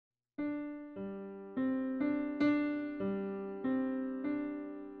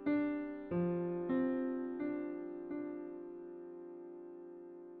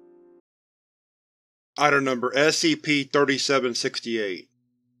Item Number SCP-3768.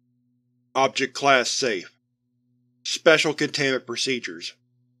 Object Class Safe. Special Containment Procedures.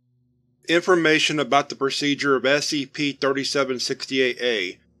 Information about the procedure of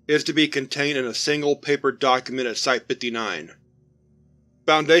SCP-3768-A is to be contained in a single paper document at Site-59.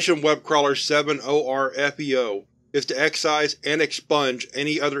 Foundation Webcrawler 7-OR-FEO is to excise and expunge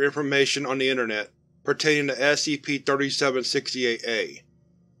any other information on the Internet pertaining to SCP-3768-A.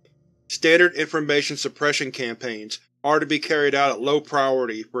 Standard information suppression campaigns are to be carried out at low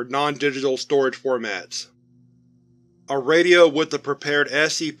priority for non-digital storage formats. A radio with the prepared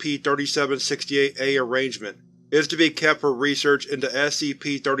SCP-3768-A arrangement is to be kept for research into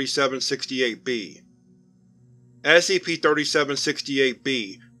SCP-3768-B.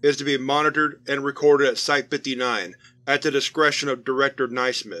 SCP-3768-B is to be monitored and recorded at Site-59 at the discretion of Director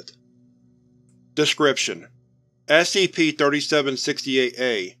Naismith. Description: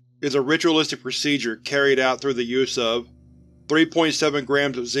 SCP-3768-A is a ritualistic procedure carried out through the use of 3.7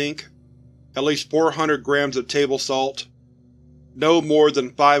 grams of zinc, at least 400 grams of table salt, no more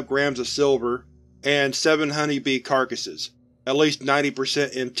than 5 grams of silver, and 7 honeybee carcasses, at least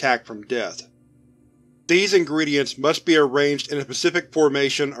 90% intact from death. These ingredients must be arranged in a specific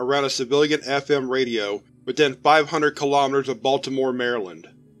formation around a civilian FM radio within 500 km of Baltimore, Maryland.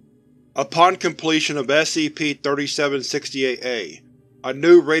 Upon completion of SCP-3768-A, a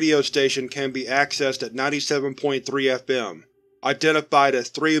new radio station can be accessed at 97.3 FM, identified as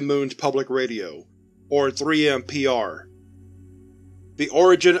 3 Moons Public Radio, or 3MPR. The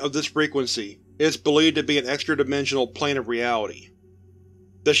origin of this frequency is believed to be an extra-dimensional plane of reality.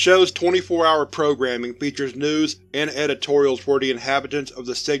 The show's 24-hour programming features news and editorials for the inhabitants of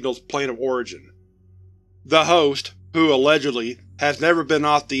the signal's plane of origin. The host, who allegedly has never been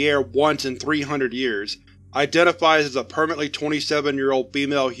off the air once in 300 years, identifies as a permanently 27-year-old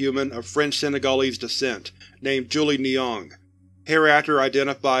female human of French Senegalese descent named Julie Niang, hereafter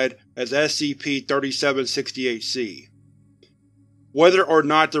identified as SCP-3768-C. Whether or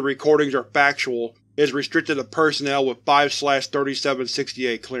not the recordings are factual is restricted to personnel with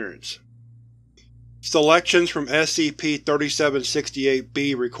 5/3768 clearance. Selections from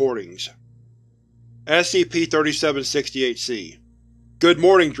SCP-3768-B recordings. SCP-3768-C. Good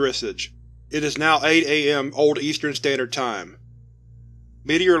morning, Drissage. It is now 8 AM Old Eastern Standard Time.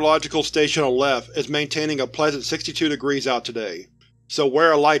 Meteorological Station Aleph is maintaining a pleasant 62 degrees out today, so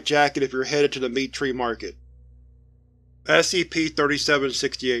wear a light jacket if you're headed to the meat tree market.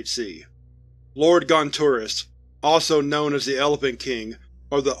 SCP-3768-C. Lord Gonturis, also known as the Elephant King,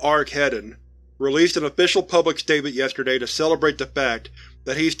 or the Ark-Hedon, released an official public statement yesterday to celebrate the fact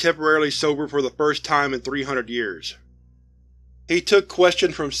that he's temporarily sober for the first time in 300 years. He took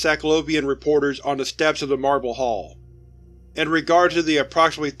questions from Saklovian reporters on the steps of the Marble Hall. In regard to the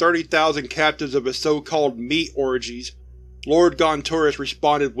approximately 30,000 captives of his so-called meat orgies, Lord Gonturis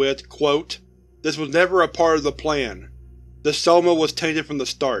responded with, quote, "This was never a part of the plan. The Soma was tainted from the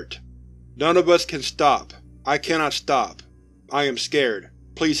start. None of us can stop. I cannot stop. I am scared.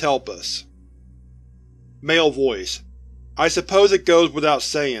 Please help us." Male voice. I suppose it goes without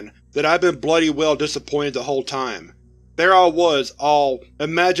saying that I've been bloody well disappointed the whole time. There I was, all,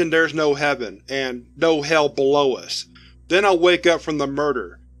 imagine there's no heaven, and no hell below us. Then I'll wake up from the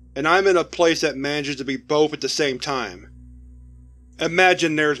murder, and I'm in a place that manages to be both at the same time.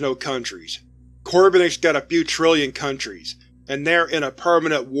 Imagine there's no countries. Corbinik's got a few trillion countries, and they're in a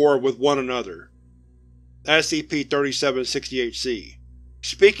permanent war with one another. SCP-3768-C.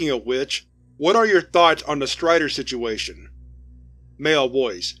 Speaking of which, what are your thoughts on the Strider situation? Male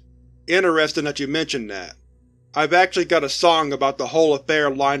voice. Interesting that you mentioned that. I've actually got a song about the whole affair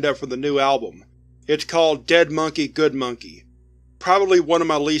lined up for the new album. It's called Dead Monkey Good Monkey. Probably one of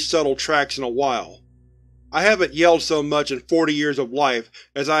my least subtle tracks in a while. I haven't yelled so much in 40 years of life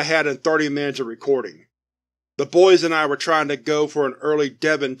as I had in 30 minutes of recording. The boys and I were trying to go for an early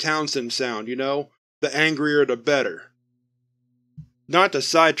Devin Townsend sound, you know? The angrier the better. Not to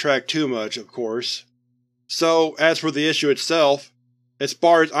sidetrack too much, of course. So, as for the issue itself, as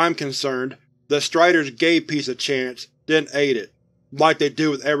far as I'm concerned, the Striders gave peace a chance, then ate it, like they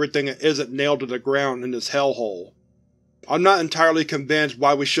do with everything that isn't nailed to the ground in this hellhole. I'm not entirely convinced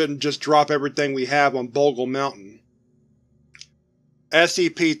why we shouldn't just drop everything we have on Bogle Mountain.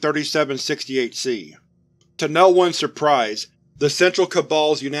 SCP-3768-C. To no one's surprise, the Central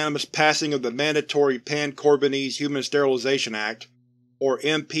Cabal's unanimous passing of the mandatory Pan-Corbinese Human Sterilization Act, or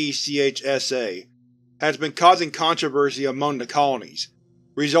MPCHSA, has been causing controversy among the colonies,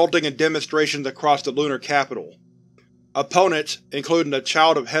 resulting in demonstrations across the lunar capital. Opponents, including the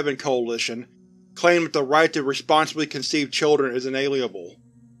Child of Heaven Coalition, claim that the right to responsibly conceive children is inalienable.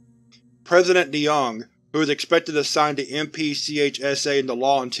 President Niang, who is expected to sign the MPCHSA into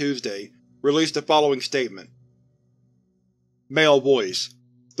law on Tuesday, released the following statement. Male voice.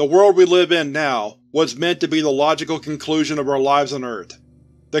 The world we live in now was meant to be the logical conclusion of our lives on Earth.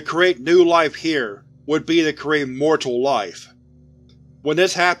 To create new life here would be to create mortal life. When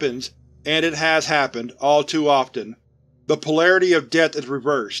this happens, and it has happened all too often, the polarity of death is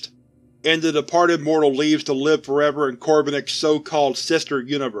reversed, and the departed mortal leaves to live forever in Korvanik's so-called sister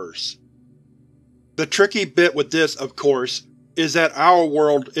universe. The tricky bit with this, of course, is that our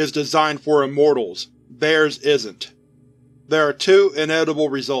world is designed for immortals, theirs isn't. There are two inevitable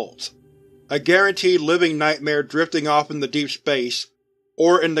results: a guaranteed living nightmare drifting off into deep space,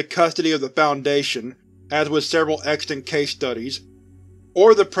 or in the custody of the Foundation, as with several extant case studies,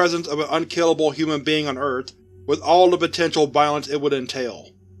 or the presence of an unkillable human being on Earth with all the potential violence it would entail.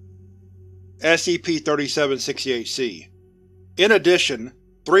 SCP-3768-C. In addition,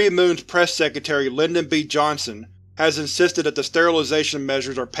 Three Moons Press Secretary Lyndon B. Johnson has insisted that the sterilization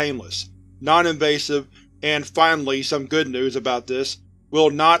measures are painless, non-invasive, and finally, some good news about this,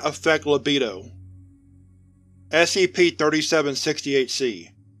 will not affect libido. SCP-3768-C.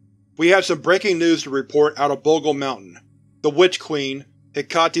 We have some breaking news to report out of Bogle Mountain. The Witch Queen,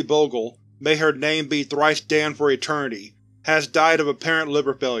 Hecate Bogle, may her name be thrice damned for eternity, has died of apparent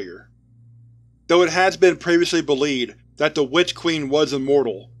liver failure. Though it has been previously believed that the Witch Queen was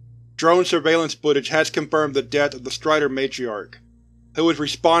immortal, drone surveillance footage has confirmed the death of the Strider matriarch, who was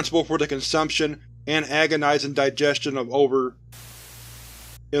responsible for the consumption and agonizing digestion of over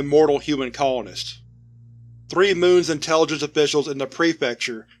immortal human colonists. Three Moons intelligence officials in the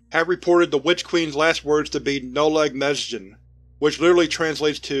prefecture have reported the Witch Queen's last words to be Noleg Mesgen, which literally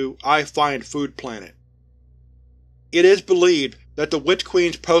translates to "I find food planet." It is believed that the Witch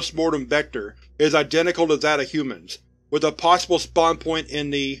Queen's post-mortem vector is identical to that of humans, with a possible spawn point in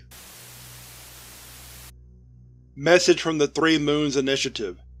the Message from the Three Moons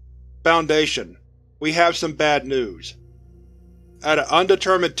Initiative. Foundation, we have some bad news. At an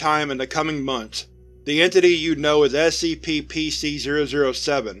undetermined time in the coming months, the entity you know as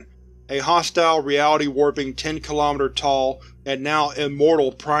SCP-PC-007, a hostile, reality-warping 10-km tall and now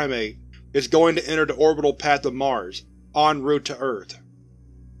immortal primate, is going to enter the orbital path of Mars, en route to Earth.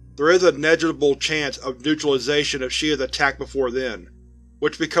 There is a negligible chance of neutralization if she is attacked before then,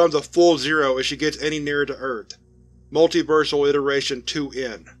 which becomes a full zero if she gets any nearer to Earth. Multiversal Iteration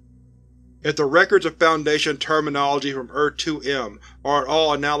 2N. If the records of Foundation terminology from Earth-2M are at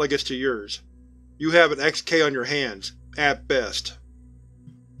all analogous to yours, you have an XK on your hands, at best.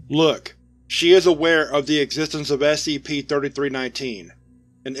 Look, she is aware of the existence of SCP-3319,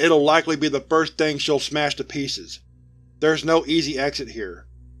 and it'll likely be the first thing she'll smash to pieces. There's no easy exit here.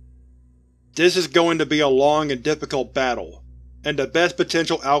 This is going to be a long and difficult battle, and the best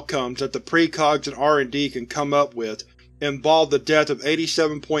potential outcomes that the precogs and R&D can come up with involve the death of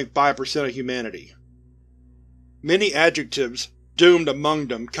 87.5% of humanity. Many adjectives, doomed among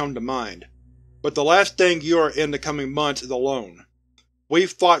them, come to mind, but the last thing you are in the coming months is alone.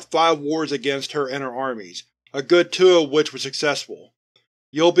 We've fought 5 wars against her and her armies, a good 2 of which were successful.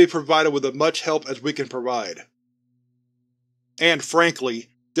 You'll be provided with as much help as we can provide. And frankly,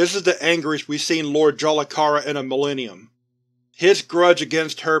 this is the angriest we've seen Lord Jalakara in a millennium. His grudge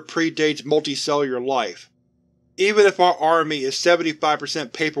against her predates multicellular life. Even if our army is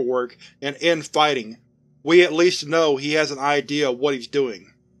 75% paperwork and in-fighting, we at least know he has an idea of what he's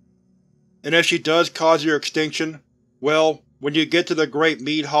doing. And if she does cause your extinction, well, when you get to the Great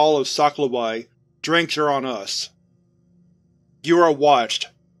Mead Hall of Saklavai, drinks are on us. You are watched,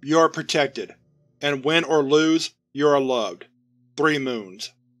 you are protected, and win or lose, you are loved. 3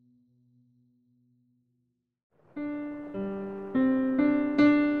 Moons.